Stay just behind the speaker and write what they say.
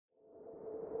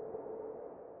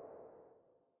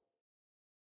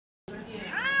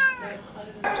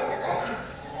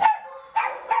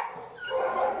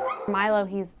Milo,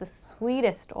 he's the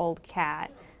sweetest old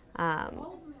cat.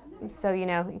 So, you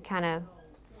know, he kind of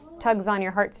tugs on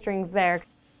your heartstrings there.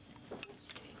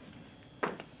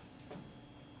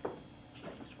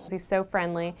 He's so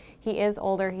friendly. He is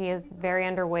older, he is very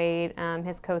underweight,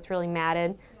 his coat's really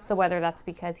matted, so whether that's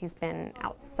because he's been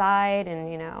outside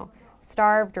and, you know,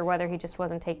 starved, or whether he just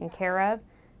wasn't taken care of,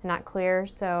 not clear.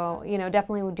 So, you know,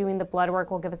 definitely doing the blood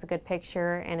work will give us a good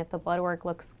picture, and if the blood work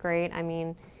looks great, I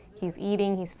mean, he's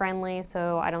eating, he's friendly,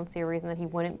 so I don't see a reason that he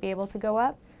wouldn't be able to go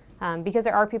up. Because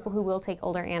there are people who will take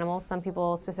older animals. Some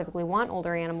people specifically want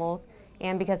older animals,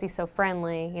 and because he's so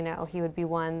friendly, you know, he would be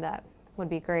one that would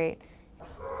be great.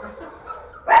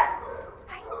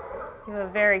 You have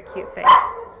a very cute face.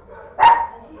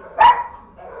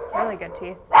 Really good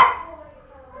teeth.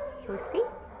 Can we see?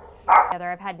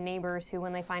 I've had neighbors who,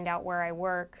 when they find out where I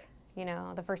work, you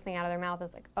know, the first thing out of their mouth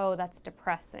is like, "Oh, that's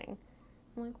depressing."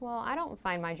 I'm like, well, I don't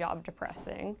find my job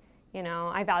depressing. You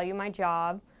know, I value my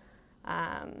job.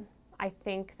 I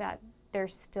think that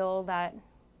there's still that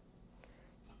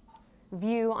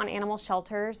view on animal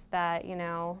shelters that, you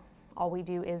know, all we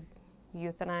do is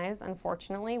euthanize,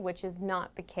 unfortunately, which is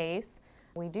not the case.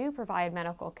 We do provide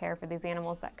medical care for these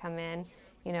animals that come in.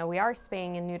 You know, we are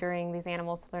spaying and neutering these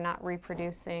animals so they're not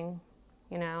reproducing,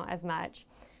 you know, as much.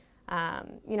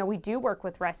 You know, we do work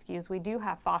with rescues. We do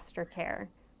have foster care.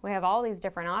 We have all these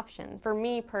different options. For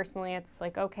me personally, it's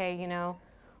like, okay, you know,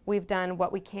 we've done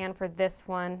what we can for this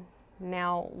one.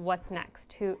 Now what's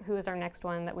next? Who is our next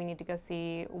one that we need to go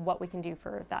see what we can do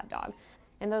for that dog?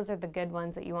 And those are the good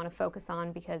ones that you want to focus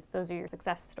on, because those are your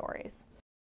success stories.